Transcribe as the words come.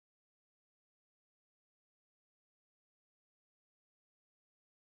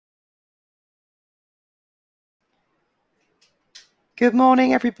Good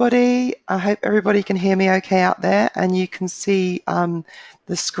morning, everybody. I hope everybody can hear me okay out there and you can see the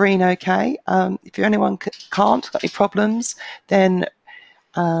screen okay. If anyone can't, got any problems, then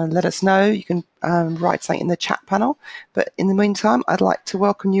let us know. You can write something in the chat panel. But in the meantime, I'd like to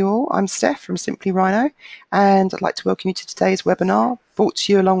welcome you all. I'm Steph from Simply Rhino, and I'd like to welcome you to today's webinar, brought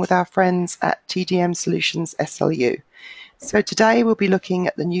to you along with our friends at TDM Solutions SLU. So today we'll be looking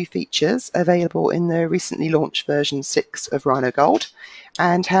at the new features available in the recently launched version 6 of RhinoGold,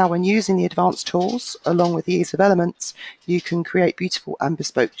 and how when using the advanced tools along with the ease of elements, you can create beautiful and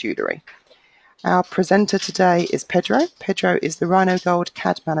bespoke jewellery. Our presenter today is Pedro. Pedro is the RhinoGold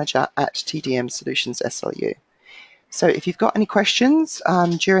CAD manager at TDM Solutions SLU. So if you've got any questions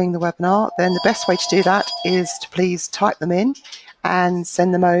during the webinar, then the best way to do that is to please type them in and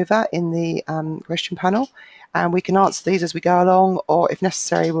send them over in the question panel. And we can answer these as we go along, or if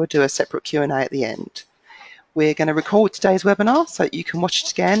necessary, we'll do a separate Q&A at the end. We're going to record today's webinar so that you can watch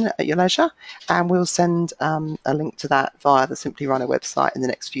it again at your leisure, and we'll send a link to that via the Simply Rhino website in the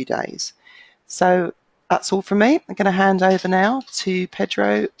next few days. So that's all from me. I'm going to hand over now to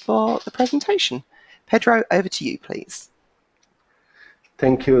Pedro for the presentation. Pedro, over to you, please.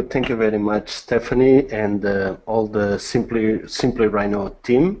 Thank you very much, Stephanie, and all the Simply Rhino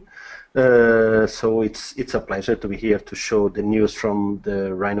team. So it's a pleasure to be here to show the news from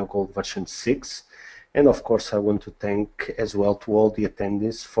the RhinoGold version 6, and of course I want to thank as well to all the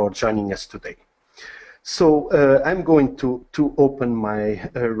attendees for joining us today. So I'm going to open my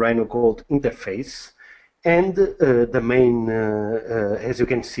RhinoGold interface, and the main, as you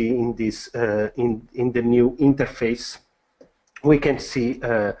can see in this in the new interface, we can see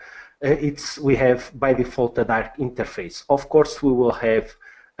we have by default a dark interface. Of course, we will have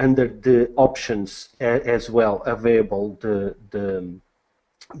under the options as well available the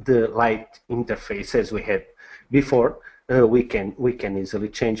light interface as we had before. We can easily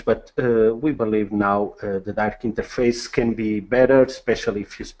change, but we believe now the dark interface can be better, especially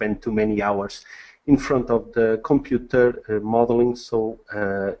if you spend too many hours in front of the computer modeling. So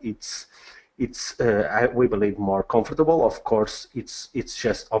we believe more comfortable. Of course, it's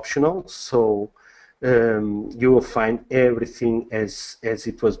just optional. So you will find everything as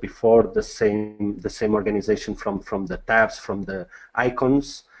it was before, the same organization from the tabs, from the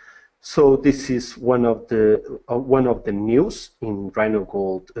icons. So this is one of the news in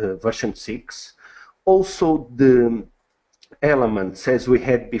RhinoGold version 6. Also, the elements, as we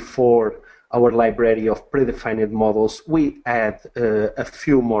had before our library of predefined models, we add a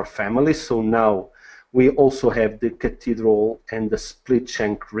few more families. So now we also have the Cathedral and the split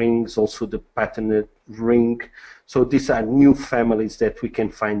Shank rings, also the patterned ring. So these are new families that we can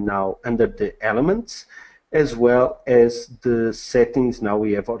find now under the elements, as well as the settings. Now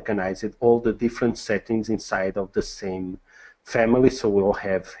we have organized all the different settings inside of the same family. So we'll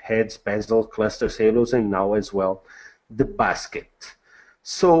have heads, bezel, clusters, halos, and now as well the basket.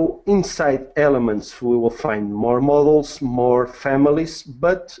 So inside elements, we will find more models, more families,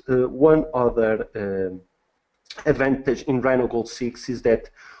 but one other advantage in RhinoGold 6 is that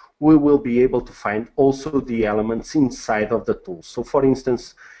we will be able to find also the elements inside of the tool. So for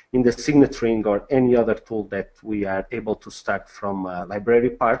instance, in the signet ring or any other tool that we are able to start from a library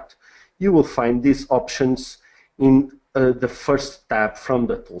part, you will find these options in the first tab from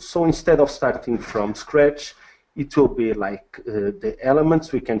the tool. So instead of starting from scratch, it will be like the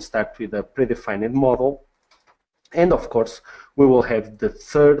elements. We can start with a predefined model, and of course we will have the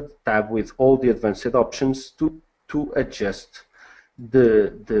third tab with all the advanced options to adjust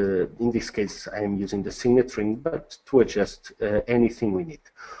in this case I am using the signet ring, but to adjust anything we need.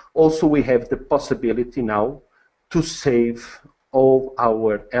 Also, we have the possibility now to save all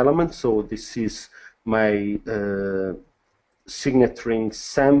our elements. So this is my signet ring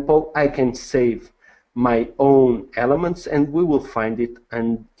sample. I can save my own elements, and we will find it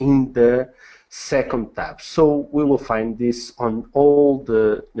in the second tab. So we will find this on all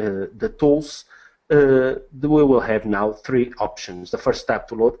the tools. We will have now three options. The first tab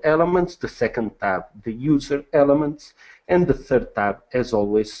to load elements, the second tab the user elements, and the third tab, as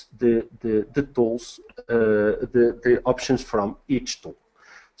always, the tools, the options from each tool.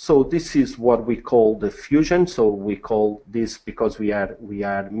 So this is what we call the fusion. So we call this because we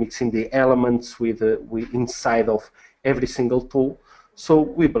are mixing the elements with inside of every single tool. So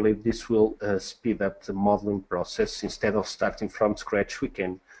we believe this will speed up the modeling process. Instead of starting from scratch, we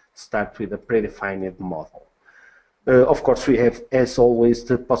can start with a predefined model. Of course, we have, as always,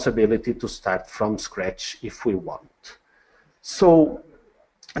 the possibility to start from scratch if we want. So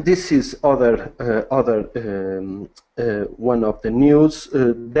this is one of the news.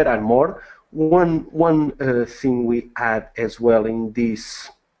 There are more. One thing we add as well in this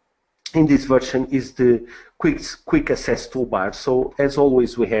version is the quick access toolbar. So as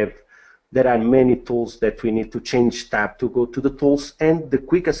always, there are many tools that we need to change tab to go to the tools, and the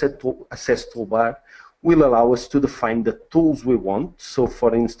quick access toolbar will allow us to define the tools we want. So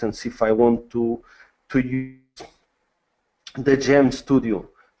for instance, if I want to use the Gem Studio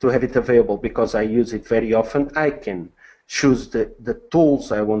to have it available because I use it very often, I can choose the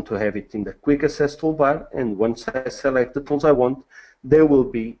tools I want to have it in the quick access toolbar, and once I select the tools I want, they will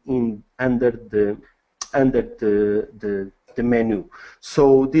be under the menu.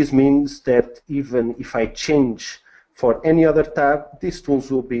 So this means that even if I change for any other tab, these tools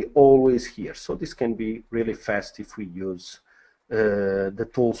will be always here. So this can be really fast if we use the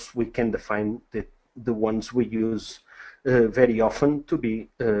tools. We can define the ones we use very often to be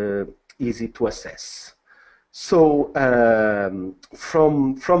easy to access. So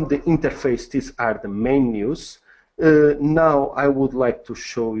from the interface, these are the main news. Now I would like to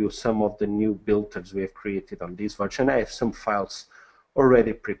show you some of the new builders we have created on this version. I have some files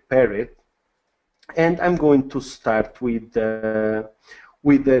already prepared, and I'm going to start with the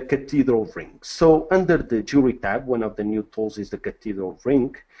Cathedral Ring. So under the Jewelry tab, one of the new tools is the Cathedral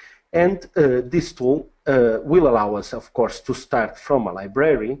Ring, and this tool will allow us, of course, to start from a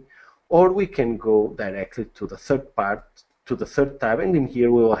library, or we can go directly to the third tab, and in here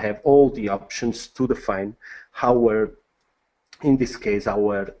we will have all the options to define in this case,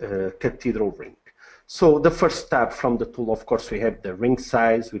 our Cathedral Ring. So the first tab from the tool, of course, we have the ring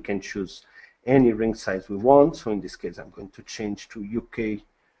size. We can choose any ring size we want. So in this case, I'm going to change to UK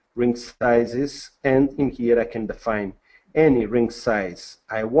ring sizes, and in here I can define any ring size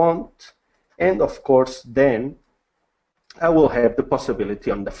I want, and of course then I will have the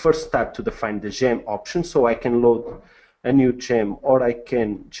possibility on the first tab to define the gem option, so I can load a new gem, or I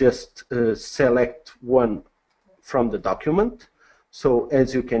can just select one from the document. So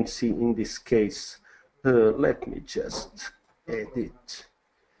as you can see in this case, let me just edit,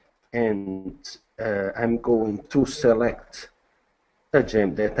 and I'm going to select a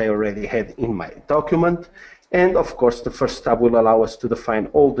gem that I already had in my document. And of course, the first tab will allow us to define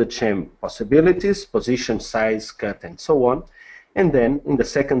all the gem possibilities, position, size, cut, and so on. And then in the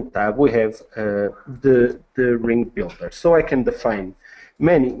second tab, we have the ring builder. So I can define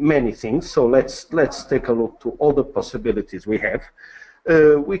many things. So let's take a look to all the possibilities we have.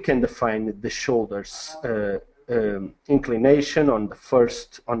 We can define the shoulders inclination on the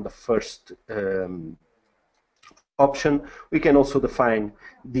first option. We can also define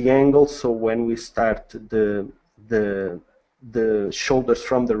the angle. So when we start the shoulders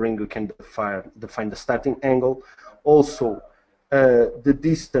from the ring, we can define the starting angle. Also the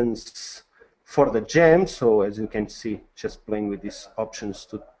distance for the gem. So as you can see, just playing with these options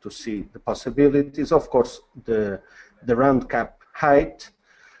to see the possibilities. Of course, the round cap height.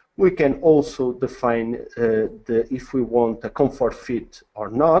 We can also define if we want a comfort fit or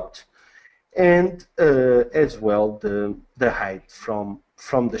not, and as well the height from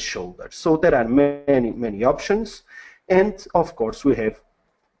the shoulder. So there are many options, and of course we have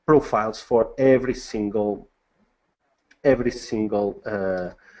profiles for every single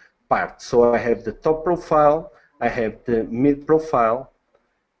part. So I have the top profile, I have the mid profile,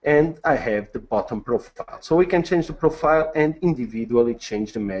 and I have the bottom profile. So we can change the profile and individually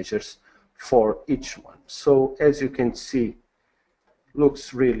change the measures for each one. So as you can see,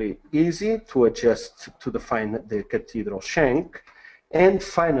 looks really easy to adjust to define the cathedral shank. And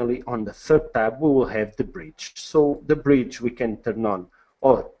finally, on the third tab, we will have the bridge. So the bridge we can turn on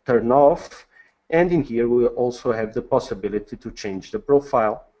or turn off, and in here we will also have the possibility to change the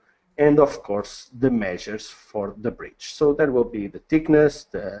profile and of course the measures for the bridge. So there will be the thickness,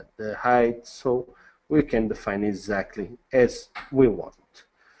 the height, so we can define exactly as we want.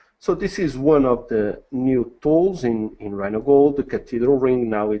 So this is one of the new tools in RhinoGold, the Cathedral Ring.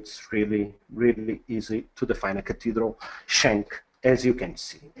 Now it's really easy to define a cathedral shank, as you can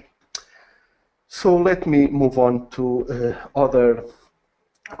see. So let me move on to other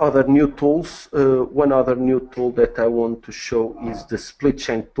new tools. One other new tool that I want to show is the split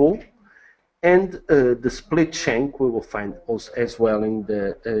shank tool. And the split shank we will find also as well in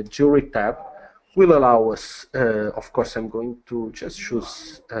the jewelry tab. Will allow us, of course I'm going to just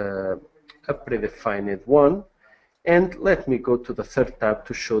choose a predefined one, and let me go to the third tab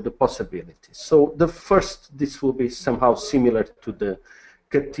to show the possibilities. So the first, this will be somehow similar to the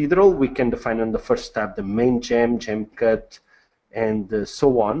cathedral. We can define on the first tab the main gem, gem cut, and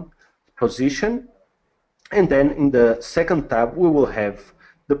so on, position. And then in the second tab we will have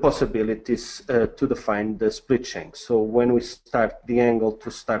the possibilities to define the split shank. So when we start the angle to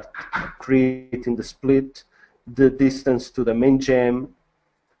start creating the split, the distance to the main gem,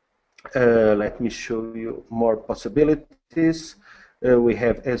 let me show you more possibilities. We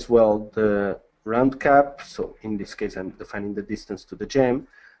have as well the round cap. So in this case, I'm defining the distance to the gem.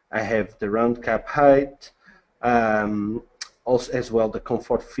 I have the round cap height, also as well the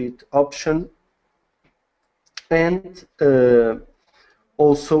comfort fit option, and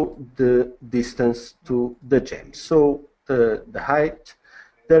also the distance to the gem. So the height,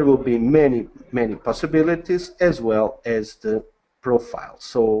 there will be many possibilities, as well as the profile.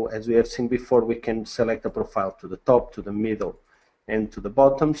 So as we have seen before, we can select a profile to the top, to the middle, and to the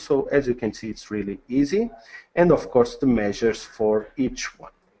bottom. So as you can see, it's really easy, and of course the measures for each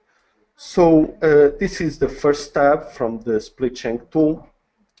one. So this is the first tab from the split shank tool.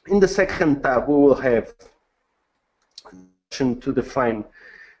 In the second tab, we will have to define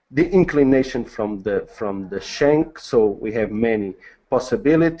the inclination from the shank. So we have many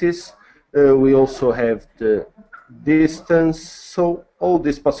possibilities. We also have the distance. So all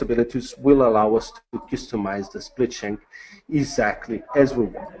these possibilities will allow us to customize the split shank exactly as we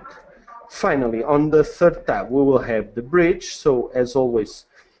want. Finally, on the third tab, we will have the bridge. So as always,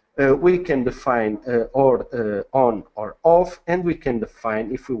 we can define on or off, and we can define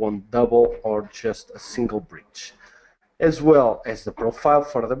if we want double or just a single bridge, as well as the profile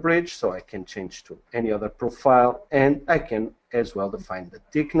for the bridge. So I can change to any other profile, and I can as well define the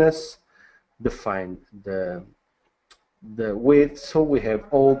thickness, define the width. So we have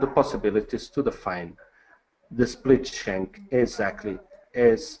all the possibilities to define the split shank exactly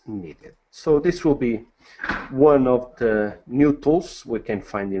as needed. So this will be one of the new tools we can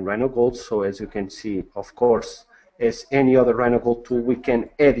find in RhinoGold. So as you can see, of course, as any other RhinoGold tool, we can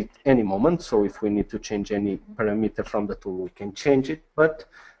edit any moment. So if we need to change any parameter from the tool, we can change it. But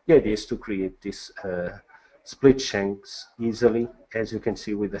the idea is to create this split shanks easily, as you can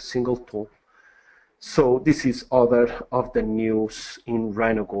see, with a single tool. So this is other of the news in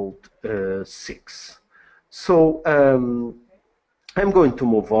RhinoGold 6. So I'm going to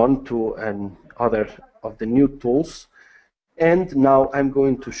move on to another of the new tools, and now I'm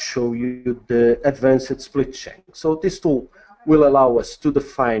going to show you the advanced split shank. So this tool will allow us to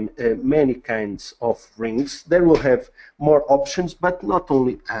define many kinds of rings. There will have more options, but not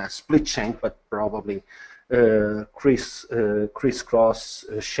only split shank, but probably crisscross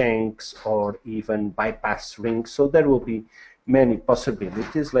shanks, or even bypass rings. So there will be many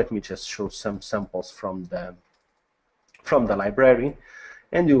possibilities. Let me just show some samples from the library,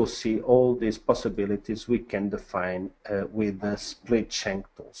 and you will see all these possibilities we can define with the split shank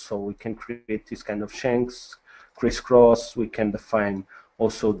tool. So we can create this kind of shanks, crisscross. We can define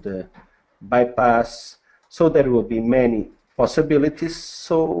also the bypass. So there will be many possibilities.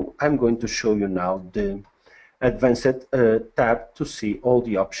 So I'm going to show you now the advanced tab to see all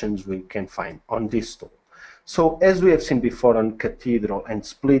the options we can find on this tool. So as we have seen before on Cathedral and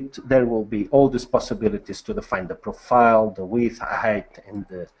Split, there will be all these possibilities to define the profile, the width, height,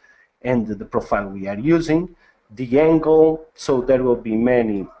 and the profile we are using, the angle. So there will be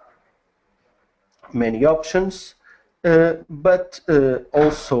many options, but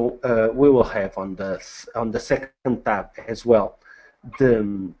also we will have on the second tab as well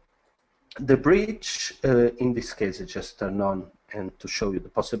the bridge. In this case, I just turn on and to show you the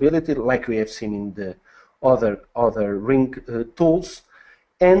possibility, like we have seen in the other ring tools,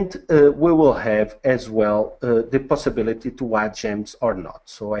 and we will have as well the possibility to add gems or not.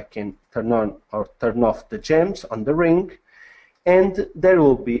 So I can turn on or turn off the gems on the ring, and there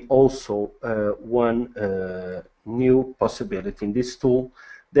will be also one new possibility in this tool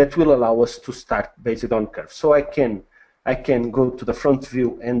that will allow us to start based on curve. So I can go to the front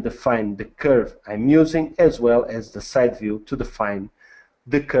view and define the curve I'm using, as well as the side view to define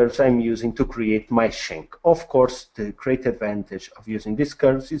the curves I'm using to create my shank. Of course, the great advantage of using these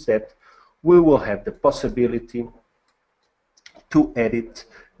curves is that we will have the possibility to edit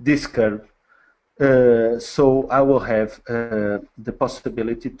this curve. So I will have the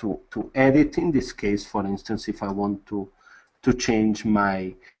possibility to edit, in this case, for instance, if I want to change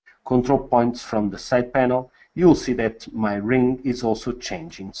my control points from the side panel, you'll see that my ring is also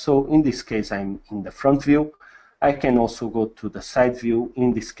changing. So in this case, I'm in the front view. I can also go to the side view.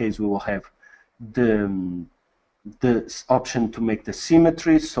 In this case, we will have the option to make the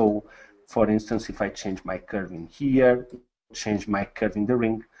symmetry. So for instance, if I change my curve in here, change my curve in the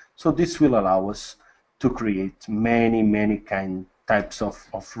ring. So this will allow us to create many types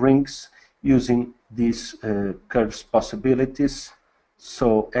of rings using these curves possibilities.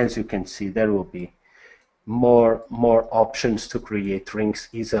 So as you can see, there will be more options to create rings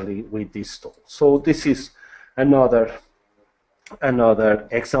easily with this tool. So this is another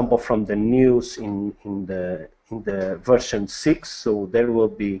example from the news in the version 6. So there will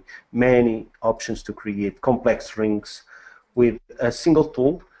be many options to create complex rings with a single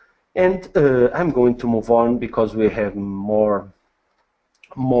tool. And I'm going to move on because we have more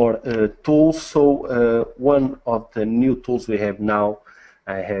tools. So one of the new tools we have now,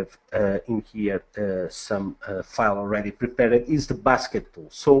 I have in here some file already prepared, is the basket tool.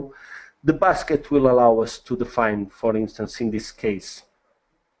 So the basket will allow us to define, for instance, in this case,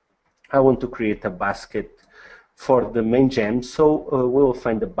 I want to create a basket for the main gem. So we will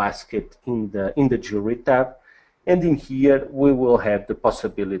find the basket in the jewelry tab, and in here we will have the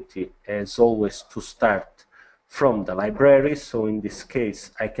possibility, as always, to start from the library. So in this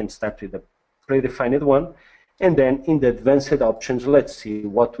case, I can start with a predefined one. And then in the advanced options, let's see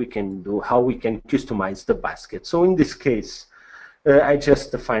what we can do, how we can customize the basket. So in this case, I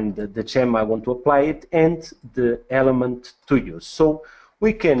just defined the gem I want to apply it and the element to use. So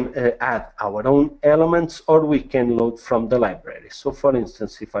we can add our own elements, or we can load from the library. So for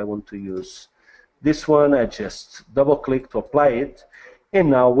instance, if I want to use this one, I just double click to apply it. And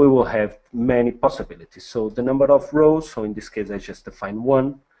now we will have many possibilities. So the number of rows, so in this case I just define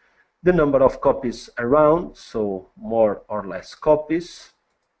 1. The number of copies around, so more or less copies.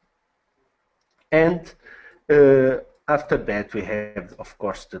 And after that we have, of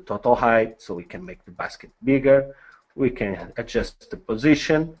course, the total height, so we can make the basket bigger. We can adjust the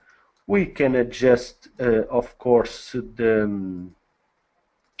position. We can adjust, of course, the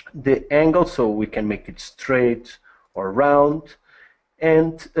angle, so we can make it straight or round.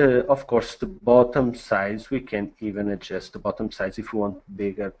 And of course, the bottom size, we can even adjust the bottom size if we want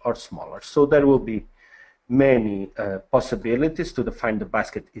bigger or smaller. So there will be many possibilities to define the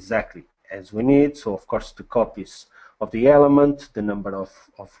basket exactly as we need. So of course, the copies of the element, the number of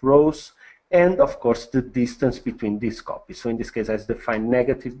rows, and of course, the distance between these copies. So in this case, I define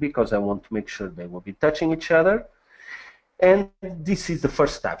negative because I want to make sure they will be touching each other. And this is the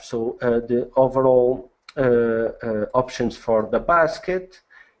first step. So the overall options for the basket,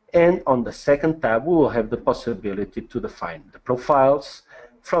 and on the second tab we will have the possibility to define the profiles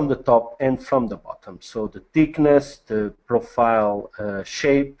from the top and from the bottom. So the thickness, the profile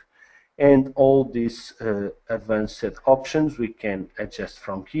shape, and all these advanced options we can adjust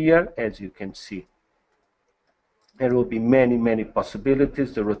from here. As you can see, there will be many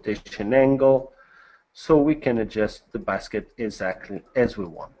possibilities, the rotation angle, so we can adjust the basket exactly as we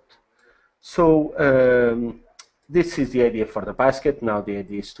want. So this is the idea for the basket. Now the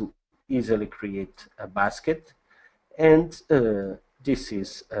idea is to easily create a basket, and this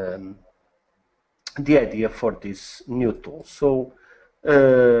is the idea for this new tool. So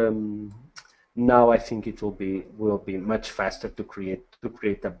now I think it will be much faster to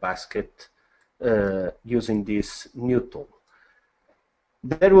create a basket using this new tool.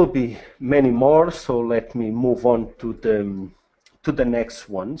 There will be many more, so let me move on to the next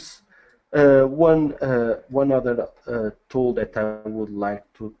ones. One other tool that I would like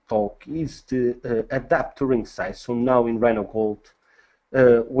to talk is the adapt to ring size. So now in RhinoGold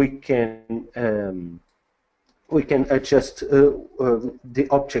we can adjust the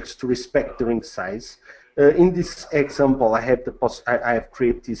objects to respect the ring size. In this example, I have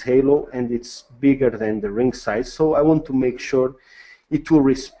created this halo, and it's bigger than the ring size. So I want to make sure it will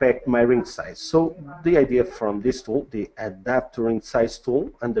respect my ring size. So the idea from this tool, the Adapt to Ring Size tool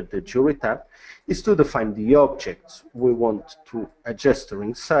under the Jewelry tab, is to define the objects we want to adjust the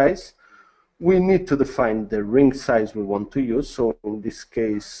ring size. We need to define the ring size we want to use. So in this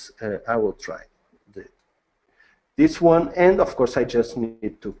case, I will try this one, and of course I just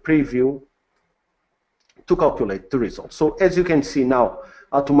need to preview to calculate the result. So as you can see now,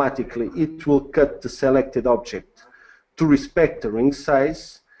 automatically it will cut the selected object to respect the ring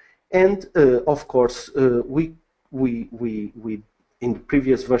size. And of course we in the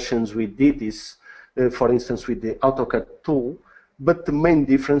previous versions we did this, for instance with the AutoCAD tool, but the main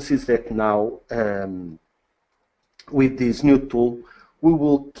difference is that now with this new tool we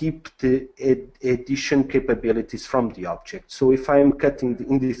will keep the addition capabilities from the object. So if I am cutting,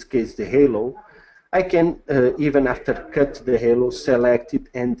 in this case, the halo, I can even after cut the halo, select it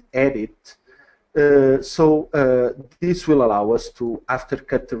and edit. So this will allow us to, after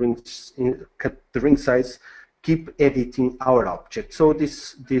cut the ring size, keep editing our object. So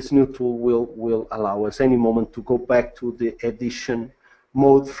this new tool will allow us any moment to go back to the edition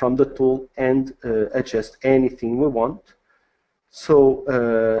mode from the tool and adjust anything we want. So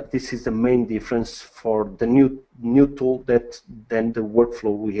this is the main difference for the new tool than the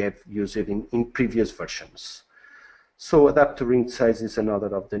workflow we have used in previous versions. So adapter ring size is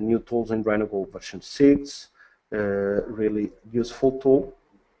another of the new tools in RhinoGold version 6. Really useful tool.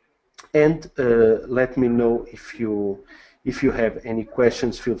 And let me know if you have any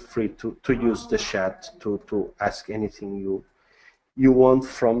questions. Feel free to use the chat to ask anything you want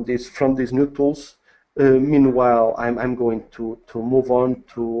from these new tools. Meanwhile, I'm going to move on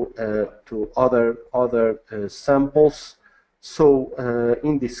to other samples. So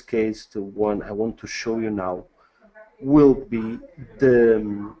in this case, the one I want to show you now will be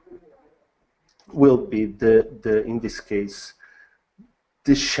the in this case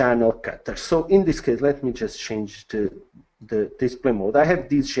the channel cutter. So in this case, let me just change the display mode. I have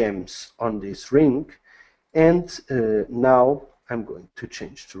these gems on this ring, and now I'm going to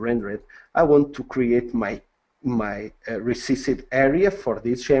change to rendered. I want to create my recessed area for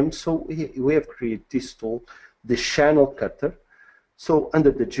these gems. So we have created this tool, the channel cutter. So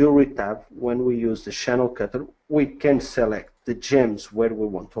under the jewelry tab, when we use the channel cutter, we can select the gems where we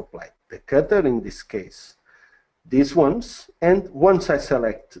want to apply the cutter, in this case these ones. And once I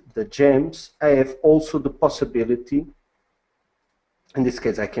select the gems, I have also the possibility, in this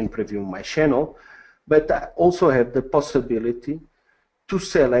case I can preview my channel, but I also have the possibility to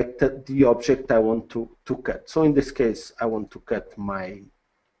select the object I want to cut. So in this case I want to cut my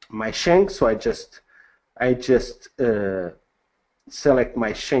shank, so I just select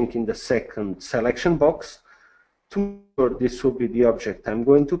my shank in the second selection box. This will be the object I'm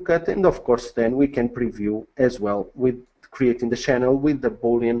going to cut, and of course then we can preview as well with creating the channel with the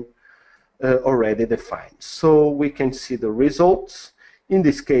boolean already defined. So we can see the results. In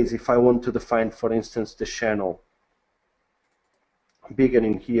this case, if I want to define, for instance, the channel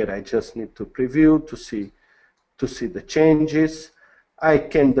beginning here, I just need to preview to see the changes. I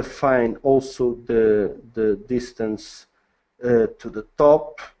can define also the distance to the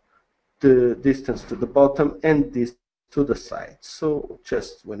top, the distance to the bottom, and this to the side. So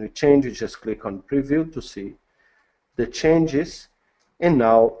just when we change, you just click on preview to see the changes. And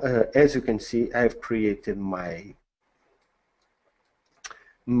now, as you can see, I've created in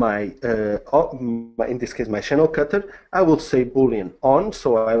this case, my channel cutter. I will say boolean on,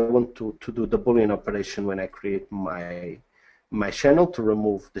 so I want to do the boolean operation when I create my channel, to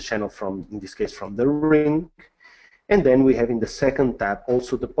remove the channel from, in this case, from the ring. And then we have in the second tab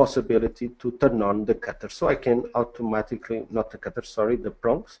also the possibility to turn on the cutter. So I can automatically, not the cutter, sorry, the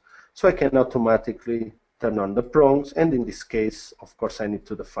prongs. So I can automatically turn on the prongs. And in this case, of course, I need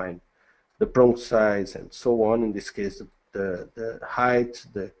to define the prong size and so on. In this case, the height,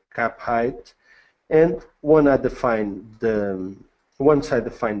 the cap height. And once I define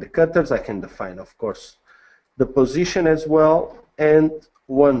the cutters, I can define, of course, the position as well. And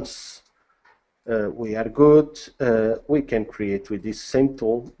once we are good, we can create with this same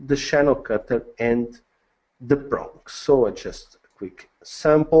tool the channel cutter and the prongs. So just a quick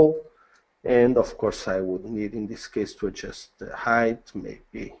sample, and of course I would need in this case to adjust the height,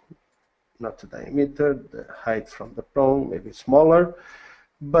 maybe not the diameter, the height from the prong, maybe smaller,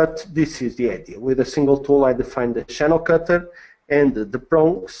 but this is the idea. With a single tool I define the channel cutter and the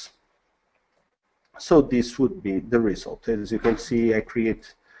prongs. So this would be the result. As you can see, I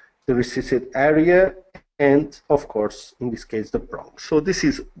create the recessed area and, of course, in this case, the prong. So this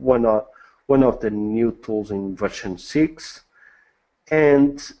is one of the new tools in version 6.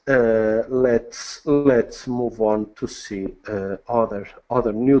 And let's move on to see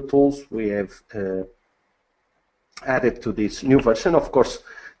other new tools we have added to this new version. Of course,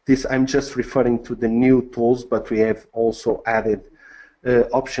 this I'm just referring to the new tools, but we have also added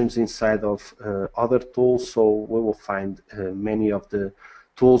options inside of other tools. So we will find many of the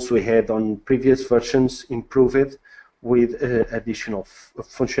tools we had on previous versions improved with additional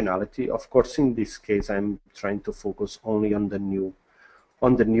functionality. Of course, in this case, I'm trying to focus only on the new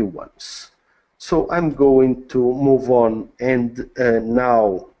ones. So I'm going to move on, and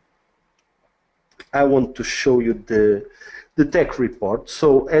now I want to show you the tech report.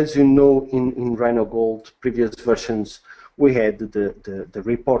 So as you know, in RhinoGold previous versions, we had the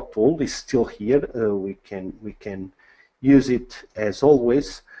report tool is still here. We can use it as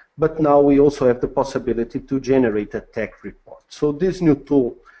always, but now we also have the possibility to generate a tech report. So this new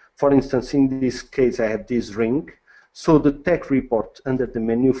tool, for instance, in this case, I have this ring. So the tech report under the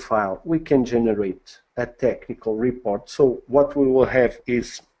menu file, we can generate a technical report. So what we will have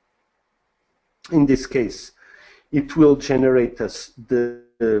is, in this case, it will generate us the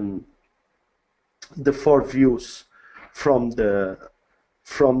 4 views from the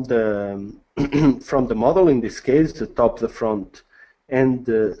from the model, in this case, the top, the front, and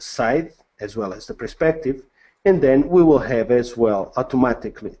the side, as well as the perspective. And then we will have as well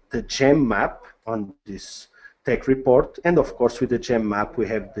automatically the gem map on this tech report. And of course, with the gem map, we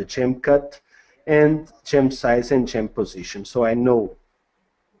have the gem cut and gem size and gem position. So I know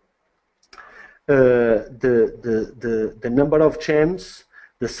the number of gems,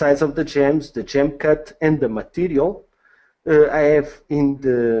 the size of the gems, the gem cut, and the material. I have in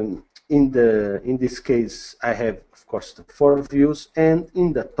this case, I have of course the 4 views, and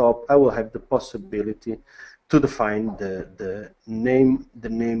in the top I will have the possibility to define the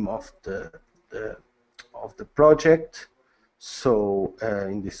name of the project. So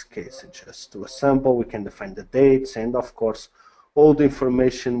in this case, just to assemble, we can define the dates, and of course all the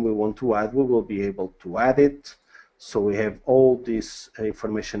information we want to add, we will be able to add it. So we have all this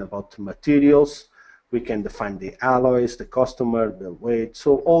information about the materials. We can define the alloys, the customer, the weight.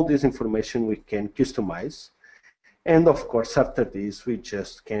 So all this information we can customize. And of course, after this, we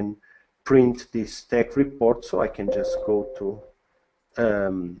just can print this tech report. So I can just go to,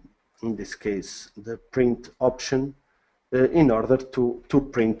 in this case, the print option in order to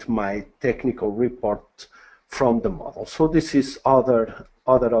print my technical report from the model. So this is other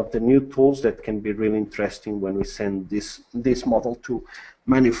of the new tools that can be really interesting when we send this model to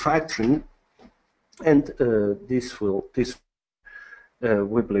manufacturing, and this we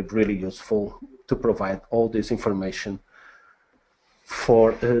believe really useful to provide all this information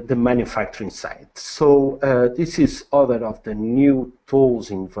for the manufacturing side. So this is other of the new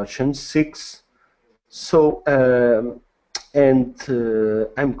tools in version 6. So I'm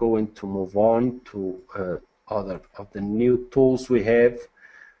going to move on to other of the new tools we have.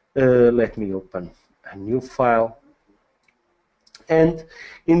 Let me open a new file, and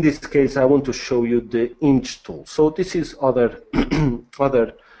in this case I want to show you the inch tool. So this is other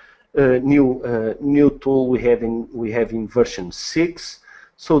new tool we have in version 6.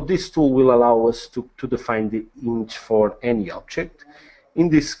 So this tool will allow us to define the inch for any object. In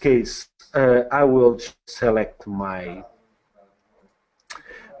this case, I will select my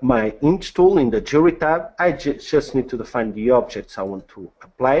inch tool in the jewelry tab. I just need to define the objects I want to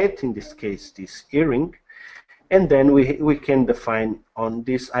apply it, in this case this earring, and then we can define on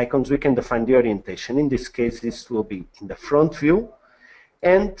these icons, we can define the orientation. In this case this will be in the front view,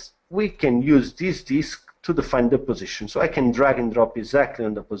 and we can use this disc to define the position. So I can drag and drop exactly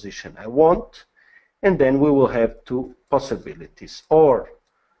on the position I want, and then we will have 2 possibilities. Or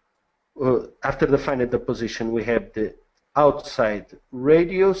after defining the position, we have the outside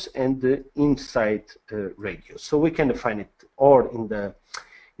radius and the inside radius. So we can define it or in the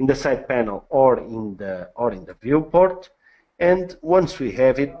side panel or in the viewport. And once we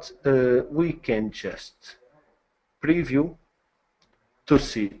have it, we can just preview to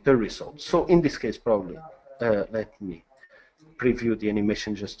see the results. So in this case, probably let me preview the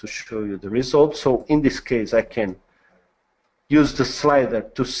animation just to show you the results. So in this case, I can use the slider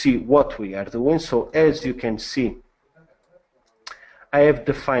to see what we are doing. So as you can see, I have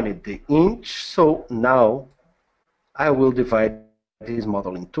defined the inch. So now I will divide this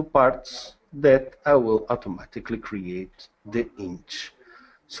model in 2 parts that I will automatically create the inch.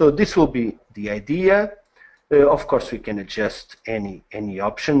 So this will be the idea. Of course, we can adjust any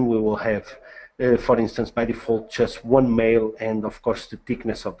option. We will have, for instance, by default, just 1 male, and of course the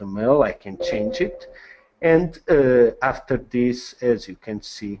thickness of the male, I can change it. And after this, as you can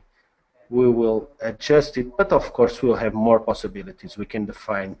see, we will adjust it, but of course we'll have more possibilities. We can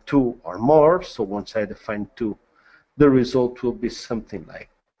define 2 or more. So once I define 2, the result will be something like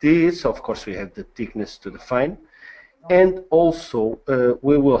this. Of course, we have the thickness to define, and also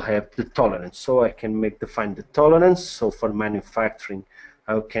we will have the tolerance. So I can define the tolerance. So for manufacturing,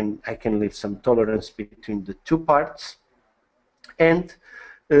 I can leave some tolerance between the 2 parts, and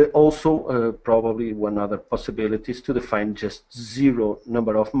also probably one other possibility is to define just 0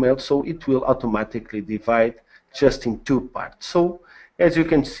 number of males. So it will automatically divide just in 2 parts. So as you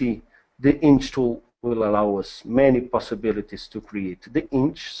can see, the inch tool will allow us many possibilities to create the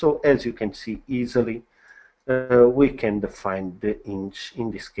inch. So as you can see easily, we can define the inch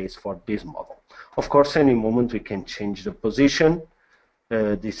in this case for this model. Of course, any moment we can change the position.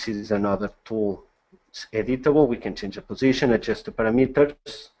 This is another tool. It's editable. We can change the position, adjust the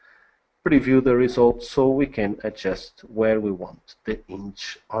parameters, preview the results, so we can adjust where we want the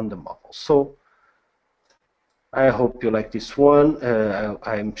inch on the model. So I hope you like this one.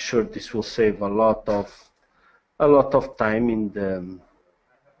 I'm sure this will save a lot of time in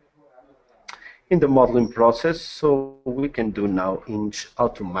the modeling process. So we can do now inch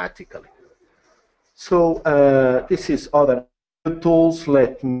automatically. So this is other tools.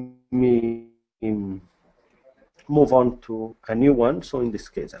 Let me move on to a new one. So in this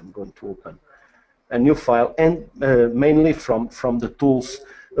case, I'm going to open a new file, and mainly from the tools,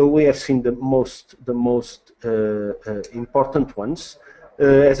 we have seen the most important ones.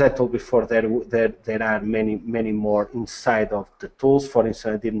 As I told before, there are many more inside of the tools. For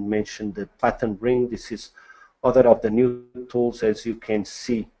instance, I didn't mention the pattern ring. This is other of the new tools, as you can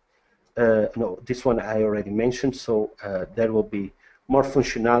see. No, this one I already mentioned, so there will be more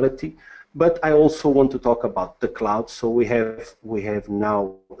functionality. But I also want to talk about the cloud. So we have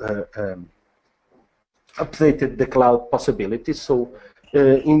now updated the cloud possibilities. So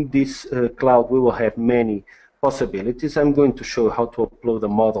in this cloud, we will have many possibilities. I'm going to show you how to upload a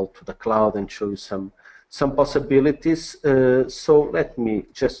model to the cloud and show you some possibilities. So let me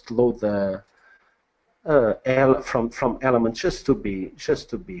just load the from Element just to be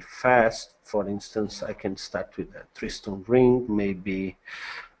fast. For instance, I can start with a 3-stone ring, maybe,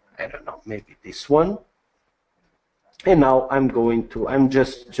 I don't know, maybe this one. And now I'm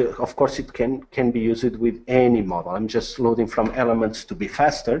just of course it can be used with any model. I'm just loading from Elements to be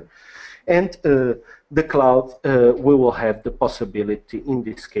faster. And the cloud, we will have the possibility, in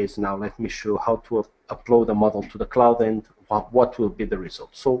this case now, let me show how to upload a model to the cloud and what will be the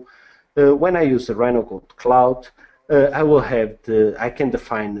result. So when I use the RhinoGold cloud, I can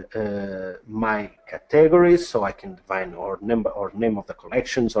define my categories, so I can define or name of the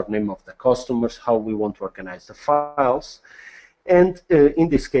collections or name of the customers, how we want to organize the files. And in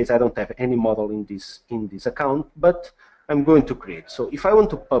this case, I don't have any model in this account, but I'm going to create. So if I want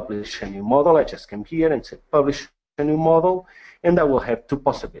to publish a new model, I just come here and say publish a new model, and I will have two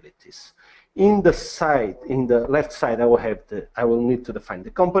possibilities. In the left side, I will need to define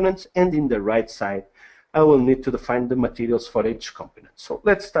the components, and in the right side, I will need to define the materials for each component. So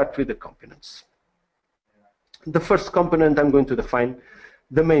let's start with the components. The first component, I'm going to define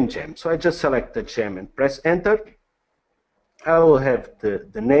the main gem. So I just select the gem and press enter. I will have the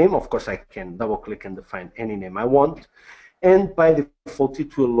name. Of course, I can double click and define any name I want. And by default,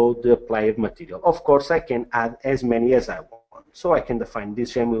 it will load the applied material. Of course, I can add as many as I want. So I can define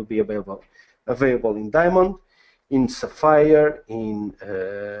this gem will be available in diamond, in sapphire, in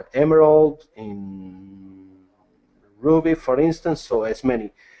emerald, in ruby, for instance, so as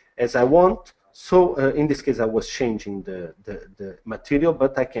many as I want. So in this case, I was changing the material,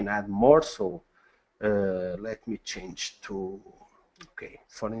 but I can add more. So let me change to, okay,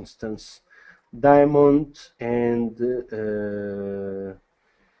 for instance, diamond, and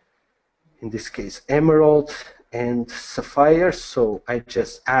in this case, emerald and sapphire. So I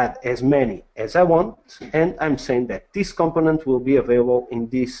just add as many as I want, and I'm saying that this component will be available in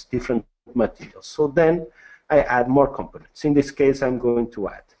these different materials. So then I add more components. In this case, I'm going to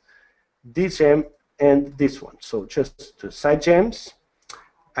add this gem and this one. So just two side gems,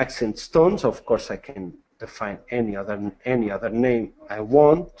 accent stones. Of course, I can define any other name I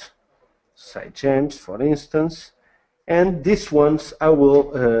want, side gems, for instance. And these ones I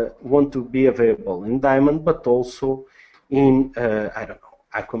will want to be available in diamond, but also in, I don't know,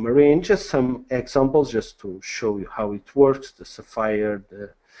 aquamarine. Just some examples just to show you how it works. The sapphire, the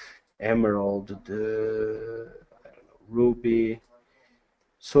emerald, the, I don't know, ruby.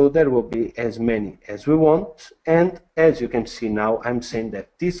 So there will be as many as we want. And as you can see now, I'm saying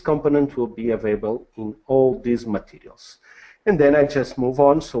that this component will be available in all these materials. And then I just move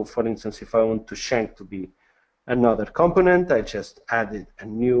on. So for instance, if I want to Shank to be another component, I just added a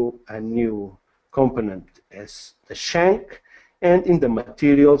new component as the Shank, and in the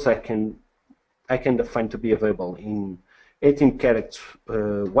materials I can define to be available in 18 carats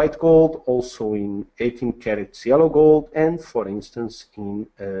white gold, also in 18 carats yellow gold, and for instance in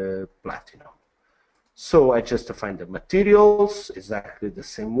platinum. So I just define the materials, exactly the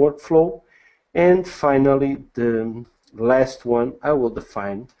same workflow, and finally the last one, I will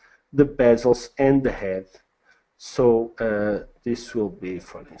define the bezels and the head. So this will be,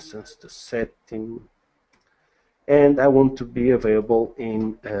 for instance, the setting, and I want to be available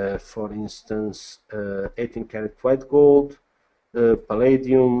in, for instance, 18 karat white gold,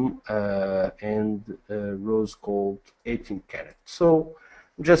 palladium, and rose gold 18 karat. So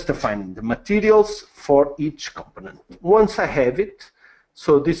just defining the materials for each component. Once I have it,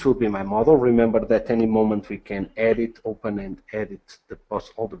 so this will be my model. Remember that any moment we can edit, open and edit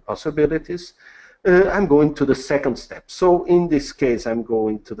all the possibilities. I'm going to the second step. So in this case, I'm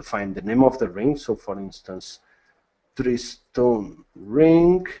going to define the name of the ring. So for instance, 3-stone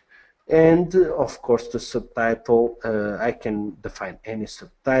ring, and of course the subtitle. I can define any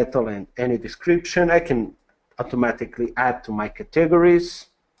subtitle and any description. I can automatically add to my categories.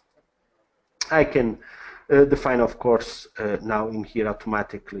 I can define, of course, now in here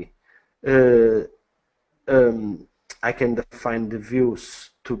automatically I can define the views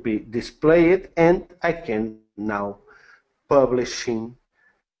to be displayed, and I can now publishing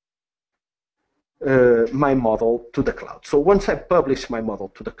my model to the cloud. So once I publish my model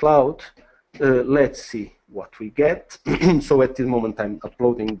to the cloud, let's see what we get. So at this moment I'm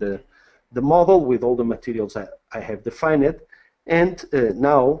uploading the model with all the materials I have defined, and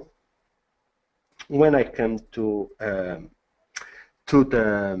now when I come to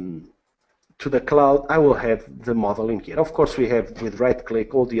the cloud, I will have the model in here. Of course, we have with right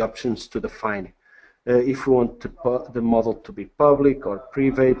click all the options to define if we want the model to be public or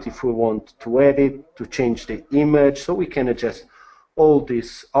private, if we want to edit, to change the image, so we can adjust all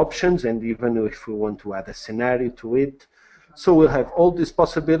these options, and even if we want to add a scenario to it. So we'll have all these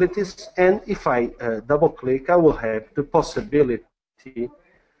possibilities, and if I double click, I will have the possibility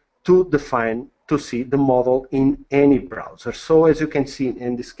to define, to see the model in any browser. So as you can see,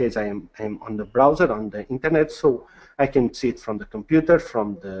 in this case, I am on the browser, on the internet, so I can see it from the computer,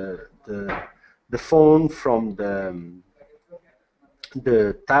 from the phone, from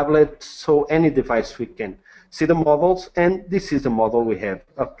the tablet, so any device we can see the models, and this is the model we have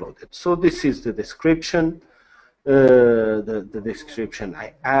uploaded. So this is the description, the description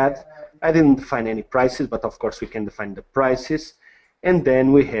I add. I didn't define any prices, but of course we can define the prices. And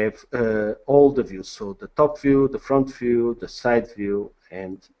then we have all the views, so the top view, the front view, the side view,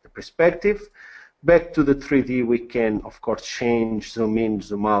 and the perspective. Back to the 3D, we can, of course, change, zoom in,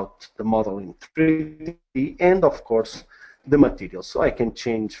 zoom out the model in 3D, and, of course, the materials. So I can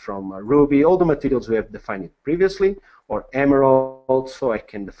change from ruby, all the materials we have defined previously, or emerald, so I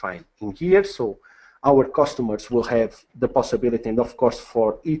can define in here. So our customers will have the possibility, and, of course,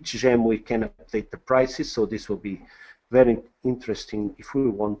 for each gem, we can update the prices, so this will be very interesting if we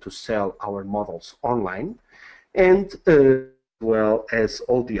want to sell our models online, and well as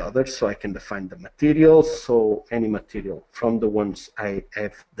all the others. So I can define the materials, so any material from the ones I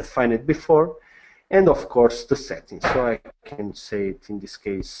have defined before, and of course the settings. So I can say it in this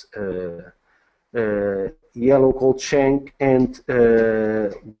case yellow gold Shank and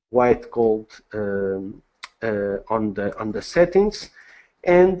white gold on the settings,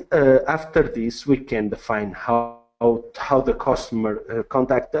 and after this we can define how the customer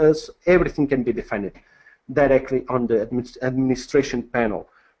contact us. Everything can be defined directly on the administration panel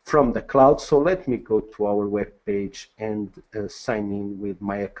from the cloud. So let me go to our web page and sign in with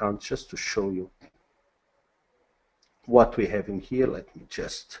my account just to show you what we have in here. Let me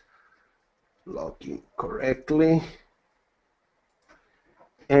just log in correctly.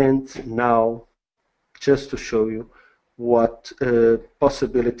 And now, just to show you what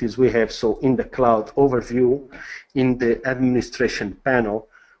possibilities we have. So in the cloud overview, in the administration panel,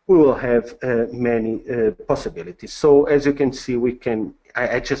 we will have many possibilities. So as you can see, we can,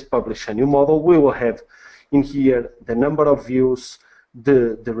 I just published a new model. We will have in here the number of views,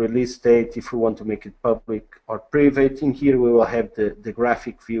 the release date, if we want to make it public or private. In here we will have the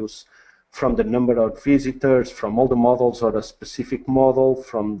graphic views from the number of visitors, from all the models or a specific model,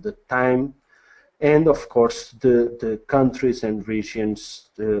 from the time, and of course the countries and regions.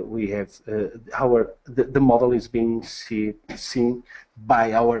 We have the model is being seen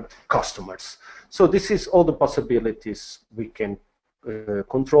by our customers. So this is all the possibilities we can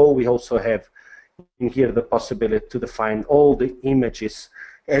control. We also have in here the possibility to define all the images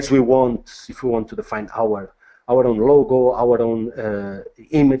as we want. If we want to define our own logo, our own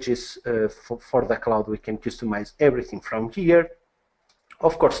images for the cloud, we can customize everything from here.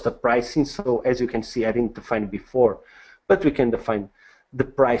 Of course, the pricing. So as you can see, I didn't define before, but we can define the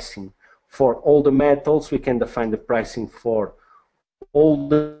pricing for all the metals. We can define the pricing for all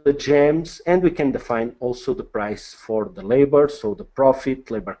the gems, and we can define also the price for the labor, so the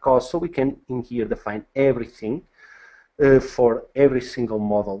profit, labor cost. So we can in here define everything for every single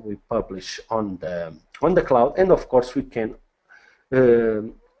model we publish on the cloud. And of course, we can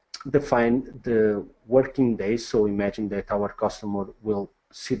define the working days. So imagine that our customer will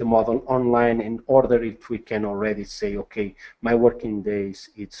see the model online and order it. We can already say, okay, my working days,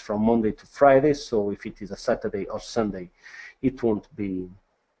 it's from Monday to Friday. So if it is a Saturday or Sunday, it won't be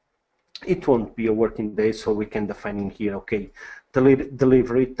a working day. So we can define in here, okay, the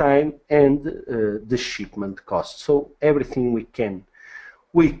delivery time and the shipment cost. So everything we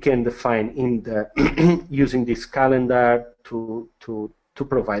can define in the using this calendar to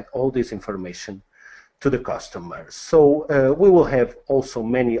provide all this information to the customer. So we will have also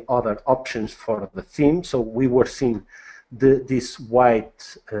many other options for the theme. So we were seeing this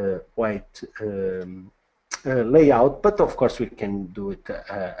white layout, but of course we can do it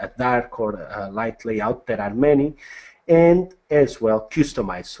a dark or a light layout. There are many, and as well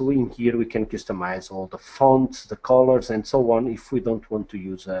customize. So in here we can customize all the fonts, the colors, and so on. If we don't want to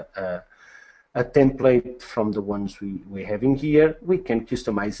use a template from the ones we have in here, we can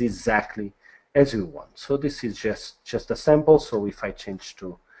customize exactly as we want. So this is just a sample. So if I change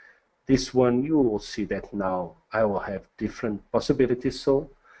to this one, you will see that now I will have different possibilities. So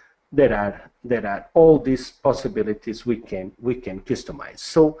there are all these possibilities we can customize.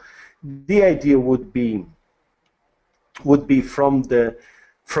 So the idea would be from the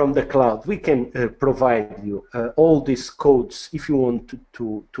cloud. We can provide you all these codes if you want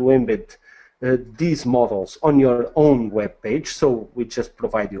to embed these models on your own web page. So we just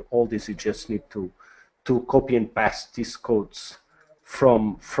provide you all this. You just need to copy and paste these codes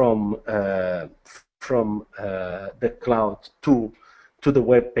from the cloud to the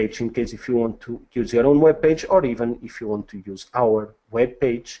web page, in case if you want to use your own web page, or even if you want to use our web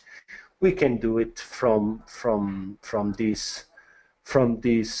page, we can do it from this.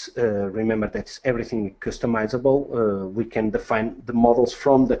 Remember that everything is customizable. We can define the models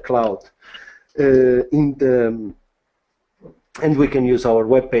from the cloud and we can use our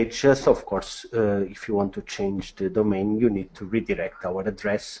web page. Just of course, if you want to change the domain, you need to redirect our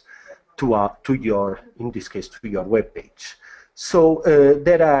address to your, in this case, to your web page. So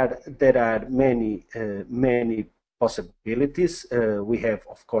there are many possibilities. We have,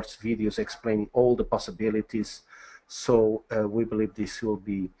 of course, videos explaining all the possibilities. So we believe this will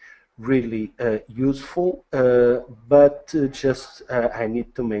be really useful. But just I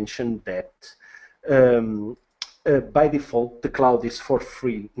need to mention that by default, the cloud is for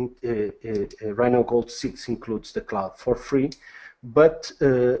free. RhinoGold 6 includes the cloud for free. But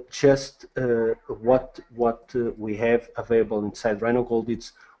just what we have available inside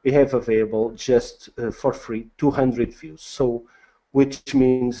RhinoGold, we have available just for free 200 views. So, which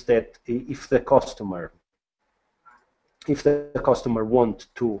means that if the customer wants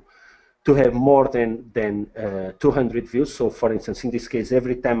to have more than 200 views, so for instance, in this case,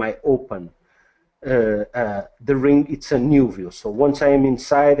 every time I open the ring, it's a new view. So once I am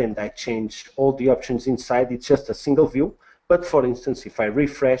inside and I change all the options inside, it's just a single view. But for instance, if I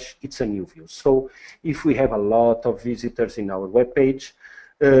refresh, it's a new view. So if we have a lot of visitors in our web page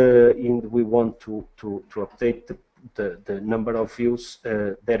and we want to update the number of views,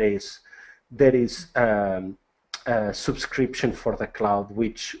 there is a subscription for the cloud,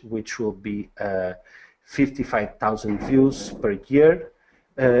 which will be 55,000 views per year,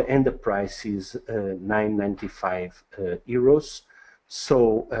 and the price is 9.95 euros.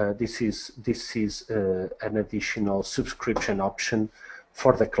 So this is an additional subscription option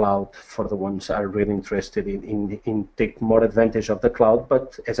for the cloud, for the ones that are really interested in take more advantage of the cloud.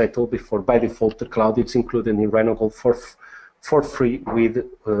 But as I told before, by default, the cloud is included in RhinoGold for free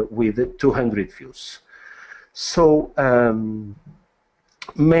with 200 views. So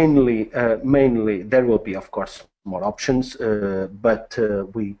mainly there will be, of course, more options, but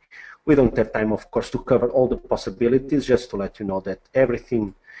we don't have time, of course, to cover all the possibilities. Just to let you know that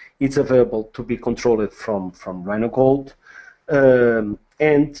everything is available to be controlled from RhinoGold,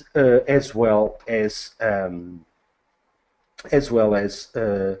 and as well as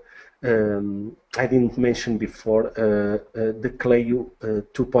I didn't mention before the Clayoo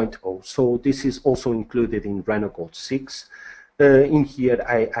 2.0. So this is also included in RhinoGold 6. In here,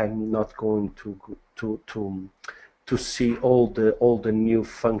 I'm not going to see all the new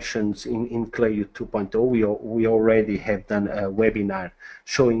functions in Clayoo 2.0. We already have done a webinar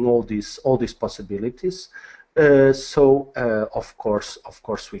showing all these possibilities. So of course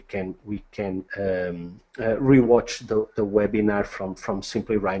we can rewatch the webinar from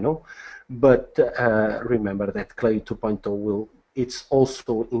Simply Rhino, but remember that Clayoo 2.0 it's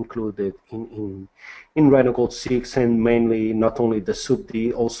also included in RhinoGold 6, and mainly not only the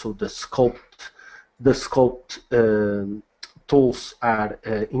sub-D, also the sculpt tools are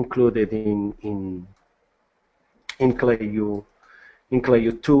included in Clayoo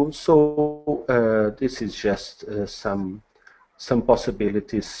 2. So this is just some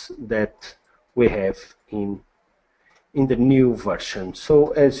possibilities that we have in the new version.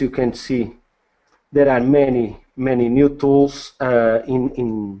 So as you can see, there are many new tools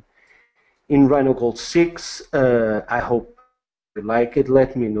in RhinoGold 6. I hope you like it.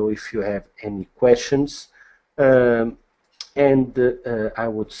 Let me know if you have any questions. And I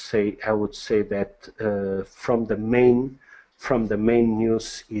would say that from the main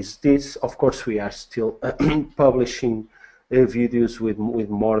news is this. Of course, we are still publishing videos with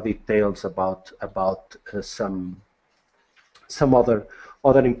more details about some other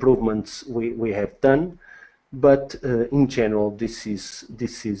improvements we have done. But in general, this is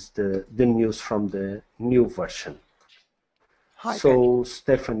the news from the new version. Hi, So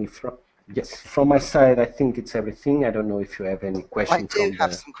Stephanie, from my side, I think it's everything. I don't know if you have any I question do from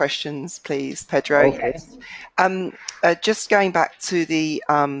have the. some questions, please, Pedro. Okay. Yes. Just going back to the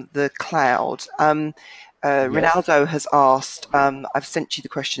cloud. Yes. Ronaldo has asked. I've sent you the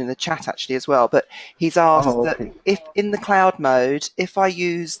question in the chat actually as well, but he's asked Oh, that okay. if in the cloud mode, if I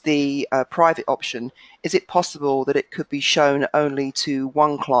use the private option, is it possible that it could be shown only to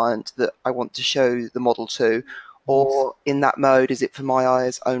one client that I want to show the model to, or in that mode, is it for my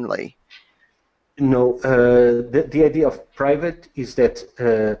eyes only? No, the idea of private is that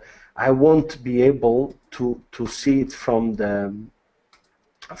I won't be able to see it from the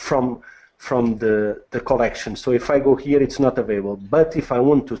collection. So if I go here, it's not available. But if I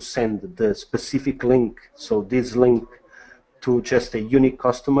want to send the specific link, so this link to just a unique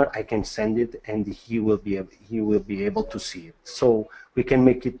customer, I can send it, and he will be able to see it. So we can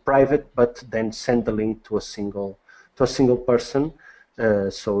make it private, but then send the link to a single person.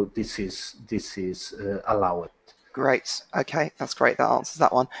 So this is allowed. Great. Okay, that's great. That answers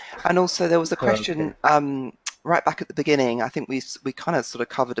that one. And also, there was a question Okay. right back at the beginning. I think we kind of sort of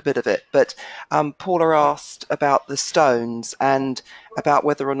covered a bit of it, but Paula asked about the stones and about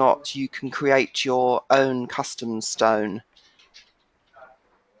whether or not you can create your own custom stone.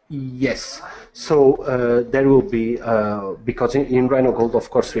 Yes. So there will be because in RhinoGold, of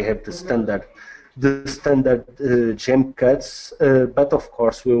course, we have the standard gem cuts, but of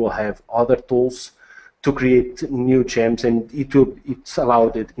course we will have other tools to create new gems, and it's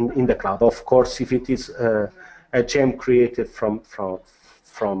allowed it in the cloud. Of course, if it is a gem created from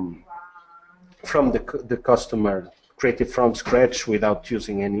the customer, created from scratch without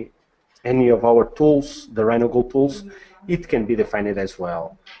using any of our tools, the RhinoGold tools, it can be defined as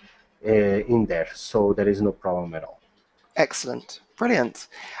well in there, so there is no problem at all. Excellent. Brilliant.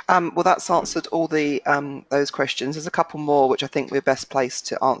 Well, that's answered all the those questions. There's a couple more which I think we're best placed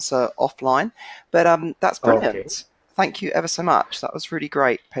to answer offline, but that's Okay. brilliant. Thank you ever so much. That was really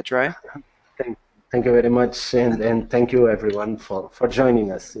great, Pedro. Thank you very much, and thank you everyone for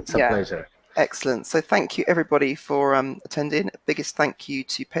joining us. It's a Yeah, pleasure. excellent. So thank you everybody for attending. Biggest thank you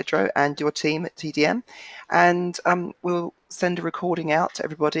to Pedro and your team at TDM, and we'll send a recording out to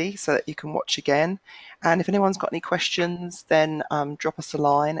everybody so that you can watch again. And if anyone's got any questions, then drop us a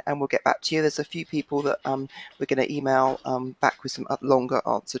line and we'll get back to you. There's a few people that we're going to email back with some longer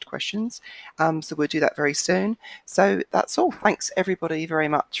answered questions, so we'll do that very soon. So that's all. Thanks everybody very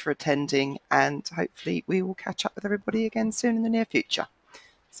much for attending, and hopefully we will catch up with everybody again soon in the near future.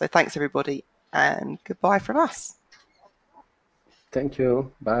 So thanks everybody, and goodbye from us. Thank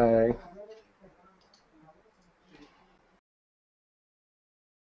you. Bye.